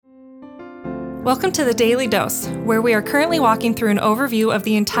Welcome to the Daily Dose, where we are currently walking through an overview of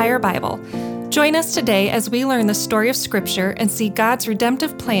the entire Bible. Join us today as we learn the story of Scripture and see God's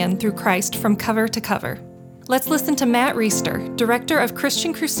redemptive plan through Christ from cover to cover. Let's listen to Matt Reisetter, Director of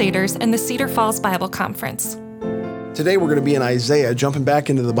Christian Crusaders and the Cedar Falls Bible Conference. Today we're going to be in Isaiah, jumping back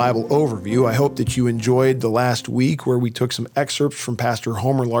into the Bible overview. I hope that you enjoyed the last week where we took some excerpts from Pastor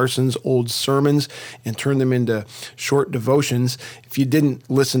Homer Larson's old sermons and turned them into short devotions. If you didn't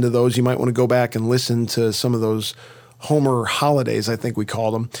listen to those, you might want to go back and listen to some of those Homer holidays, I think we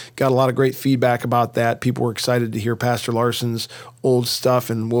called them. Got a lot of great feedback about that. People were excited to hear Pastor Larson's old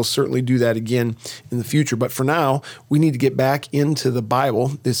stuff, and we'll certainly do that again in the future. But for now, we need to get back into the Bible.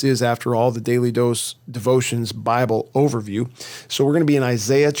 This is, after all, the Daily Dose Devotions Bible overview. So we're going to be in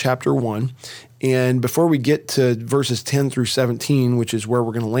Isaiah chapter 1. And before we get to verses 10 through 17, which is where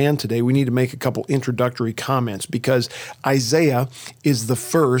we're going to land today, we need to make a couple introductory comments because Isaiah is the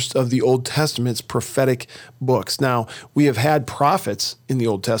first of the Old Testament's prophetic books. Now, we have had prophets in the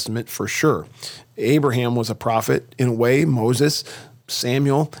Old Testament for sure. Abraham was a prophet in a way, Moses,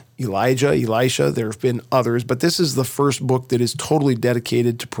 Samuel, Elijah, Elisha, there have been others, but this is the first book that is totally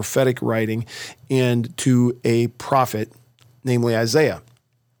dedicated to prophetic writing and to a prophet, namely Isaiah.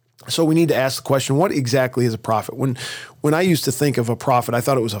 So we need to ask the question, what exactly is a prophet? When I used to think of a prophet, I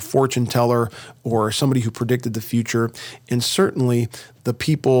thought it was a fortune teller or somebody who predicted the future. And certainly the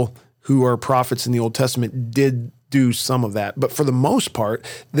people who are prophets in the Old Testament did do some of that. But for the most part,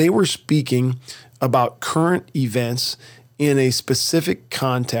 they were speaking about current events in a specific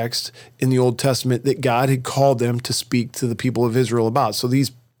context in the Old Testament that God had called them to speak to the people of Israel about. So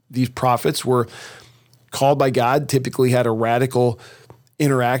these prophets were called by God, typically had a radical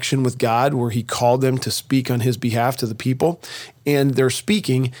interaction with God where he called them to speak on his behalf to the people. And their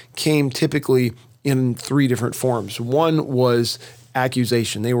speaking came typically in three different forms. One was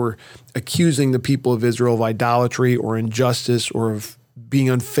accusation. They were accusing the people of Israel of idolatry or injustice or of being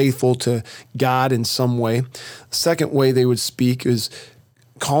unfaithful to God in some way. The second way they would speak is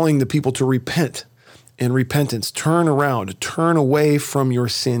calling the people to repent. And repentance, turn around, turn away from your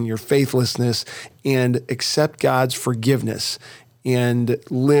sin, your faithlessness, and accept God's forgiveness and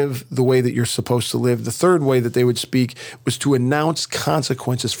live the way that you're supposed to live. The third way that they would speak was to announce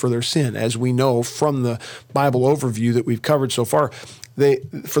consequences for their sin. As we know from the Bible overview that we've covered so far,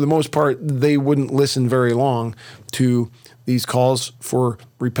 for the most part, they wouldn't listen very long to these calls for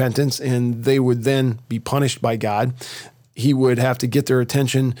repentance, and they would then be punished by God. He would have to get their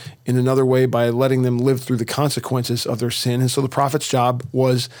attention in another way by letting them live through the consequences of their sin. And so the prophet's job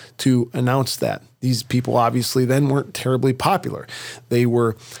was to announce that. These people obviously then weren't terribly popular. They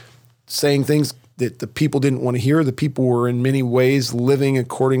were saying things that the people didn't want to hear. The people were in many ways living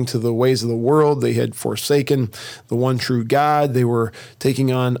according to the ways of the world. They had forsaken the one true God. They were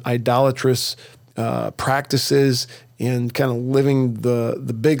taking on idolatrous practices and kind of living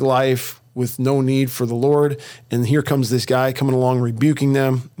the big life with no need for the Lord. And here comes this guy coming along, rebuking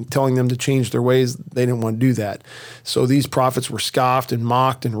them, telling them to change their ways. They didn't want to do that. So these prophets were scoffed and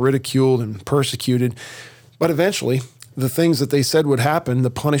mocked and ridiculed and persecuted. But eventually, the things that they said would happen,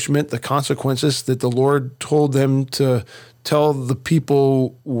 the punishment, the consequences that the Lord told them to tell the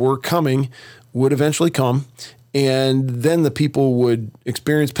people were coming, would eventually come. And then the people would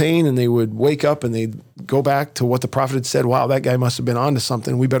experience pain and they would wake up and they'd go back to what the prophet had said. Wow, that guy must have been onto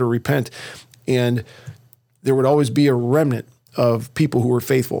something. We better repent. And there would always be a remnant of people who were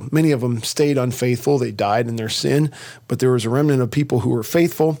faithful. Many of them stayed unfaithful. They died in their sin. But there was a remnant of people who were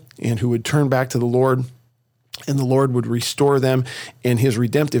faithful and who would turn back to the Lord. And the Lord would restore them, and his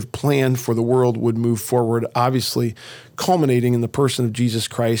redemptive plan for the world would move forward, obviously culminating in the person of Jesus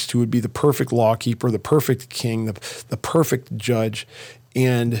Christ, who would be the perfect lawkeeper, the perfect king, the perfect judge,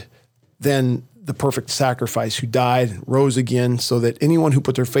 and then the perfect sacrifice, who died and rose again so that anyone who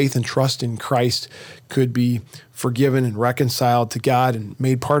put their faith and trust in Christ could be forgiven and reconciled to God and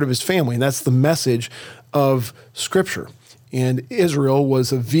made part of his family. And that's the message of Scripture. And Israel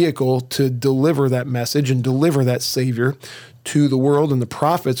was a vehicle to deliver that message and deliver that Savior to the world. And the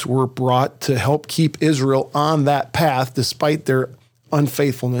prophets were brought to help keep Israel on that path despite their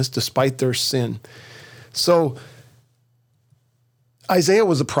unfaithfulness, despite their sin. So Isaiah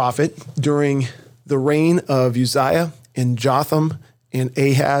was a prophet during the reign of Uzziah and Jotham and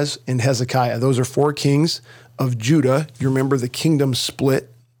Ahaz and Hezekiah. Those are four kings of Judah. You remember the kingdom split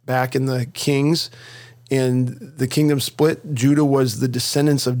back in the Kings. And the kingdom split. Judah was the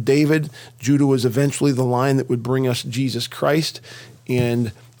descendants of David. Judah was eventually the line that would bring us Jesus Christ.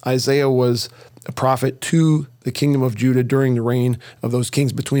 And Isaiah was a prophet to the kingdom of Judah during the reign of those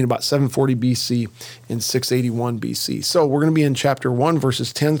kings between about 740 BC and 681 BC. So we're going to be in chapter 1,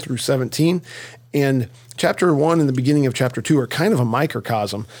 verses 10 through 17. And chapter 1 and the beginning of chapter 2 are kind of a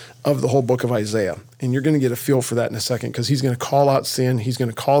microcosm of the whole book of Isaiah. And you're going to get a feel for that in a second, because he's going to call out sin, he's going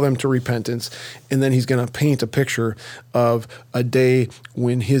to call them to repentance, and then he's going to paint a picture of a day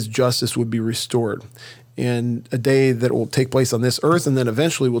when his justice would be restored. And a day that will take place on this earth, and then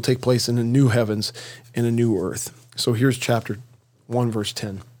eventually will take place in a new heavens and a new earth. So here's chapter 1, verse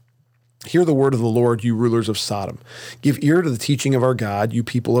 10. Hear the word of the Lord, you rulers of Sodom. Give ear to the teaching of our God, you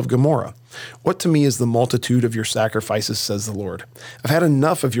people of Gomorrah. What to me is the multitude of your sacrifices, says the Lord. I've had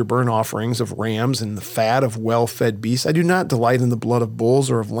enough of your burnt offerings of rams and the fat of well-fed beasts. I do not delight in the blood of bulls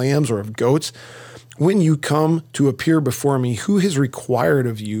or of lambs or of goats. When you come to appear before me, who has required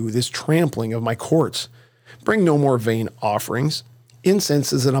of you this trampling of my courts? Bring no more vain offerings.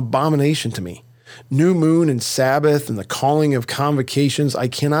 Incense is an abomination to me. New moon and Sabbath and the calling of convocations, I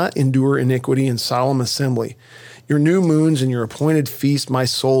cannot endure iniquity and solemn assembly. Your new moons and your appointed feast my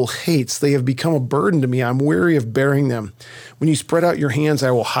soul hates. They have become a burden to me. I'm weary of bearing them. When you spread out your hands,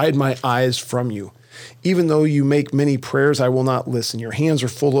 I will hide my eyes from you. Even though you make many prayers, I will not listen. Your hands are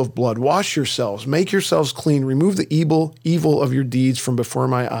full of blood. Wash yourselves, make yourselves clean. Remove the evil of your deeds from before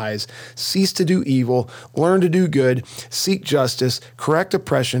my eyes. Cease to do evil, learn to do good, seek justice, correct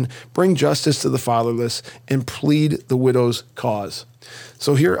oppression, bring justice to the fatherless, and plead the widow's cause.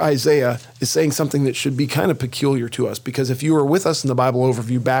 So here Isaiah is saying something that should be kind of peculiar to us, because if you were with us in the Bible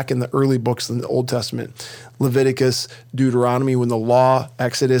overview back in the early books in the Old Testament, Leviticus, Deuteronomy, when the law,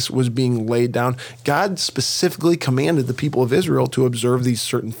 Exodus was being laid down, God specifically commanded the people of Israel to observe these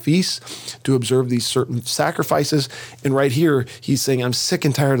certain feasts, to observe these certain sacrifices. And right here, he's saying, I'm sick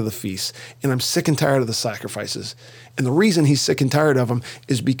and tired of the feasts, and I'm sick and tired of the sacrifices. And the reason he's sick and tired of them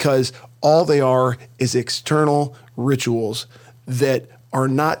is because all they are is external rituals that are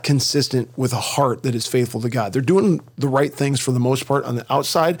not consistent with a heart that is faithful to God. They're doing the right things for the most part on the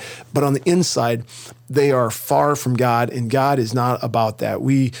outside, but on the inside, they are far from God, and God is not about that.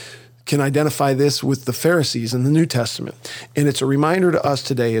 We can identify this with the Pharisees in the New Testament, and it's a reminder to us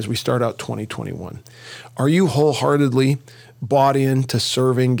today as we start out 2021. Are you wholeheartedly bought into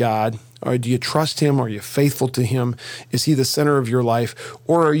serving God? Or do you trust him? Are you faithful to him? Is he the center of your life?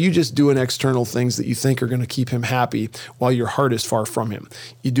 Or are you just doing external things that you think are going to keep him happy while your heart is far from him?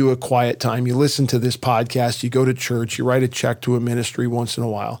 You do a quiet time, you listen to this podcast, you go to church, you write a check to a ministry once in a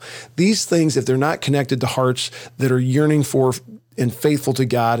while. These things, if they're not connected to hearts that are yearning for and faithful to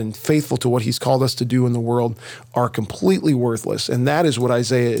God and faithful to what he's called us to do in the world, are completely worthless. And that is what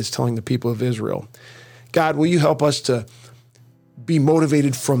Isaiah is telling the people of Israel. God, will you help us to be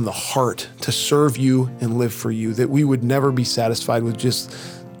motivated from the heart to serve you and live for you, that we would never be satisfied with just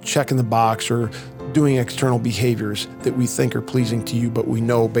checking the box or doing external behaviors that we think are pleasing to you, but we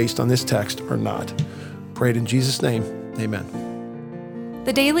know based on this text are not. Prayed in Jesus' name, amen.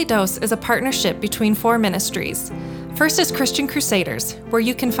 The Daily Dose is a partnership between 4 ministries. First is Christian Crusaders, where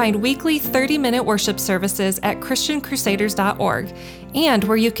you can find weekly 30-minute worship services at christiancrusaders.org, and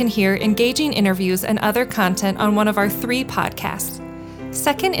where you can hear engaging interviews and other content on one of our 3 podcasts.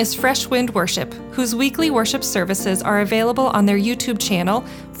 Second is Fresh Wind Worship, whose weekly worship services are available on their YouTube channel,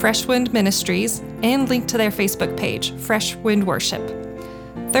 Fresh Wind Ministries, and linked to their Facebook page, Fresh Wind Worship.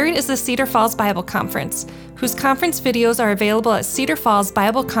 Third is the Cedar Falls Bible Conference, whose conference videos are available at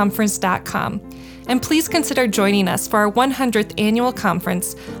cedarfallsbibleconference.com. And please consider joining us for our 100th annual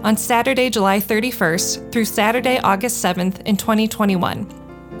conference on Saturday, July 31st through Saturday, August 7th in 2021.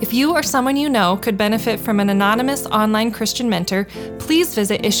 If you or someone you know could benefit from an anonymous online Christian mentor, please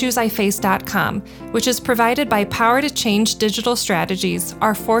visit issuesiface.com, which is provided by Power to Change Digital Strategies,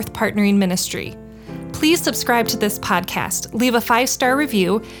 our 4th partnering ministry. Please subscribe to this podcast, leave a 5-star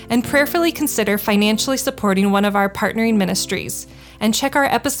review, and prayerfully consider financially supporting one of our partnering ministries. And check our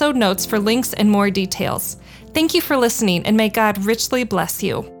episode notes for links and more details. Thank you for listening, and may God richly bless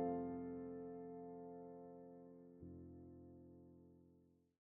you.